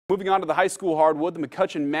Moving on to the high school hardwood, the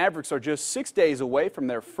McCutcheon Mavericks are just 6 days away from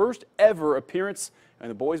their first ever appearance in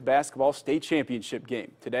the boys basketball state championship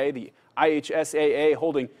game. Today, the IHSAA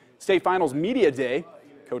holding state finals media day.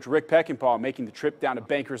 Coach Rick Peckinpaugh making the trip down to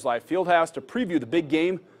Bankers Life Fieldhouse to preview the big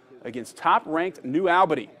game against top-ranked New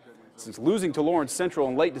Albany. Since losing to Lawrence Central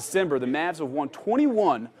in late December, the Mavs have won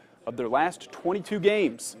 21 of their last 22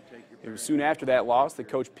 games. It was soon after that loss that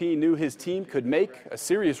Coach P knew his team could make a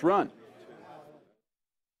serious run.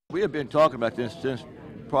 We have been talking about this since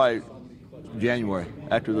probably January,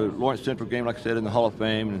 after the Lawrence Central game, like I said, in the Hall of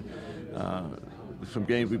Fame, and some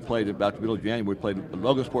games we played about the middle of January. We played a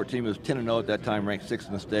Logansport team that was 10-0 at that time, ranked 6th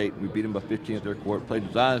in the state. We beat them by 15 at their court. Played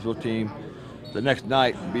the Zionsville team the next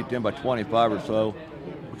night, beat them by 25 or so.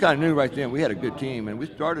 We kind of knew right then we had a good team, and we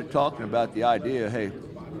started talking about the idea, hey,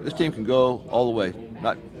 this team can go all the way,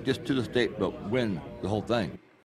 not just to the state, but win the whole thing.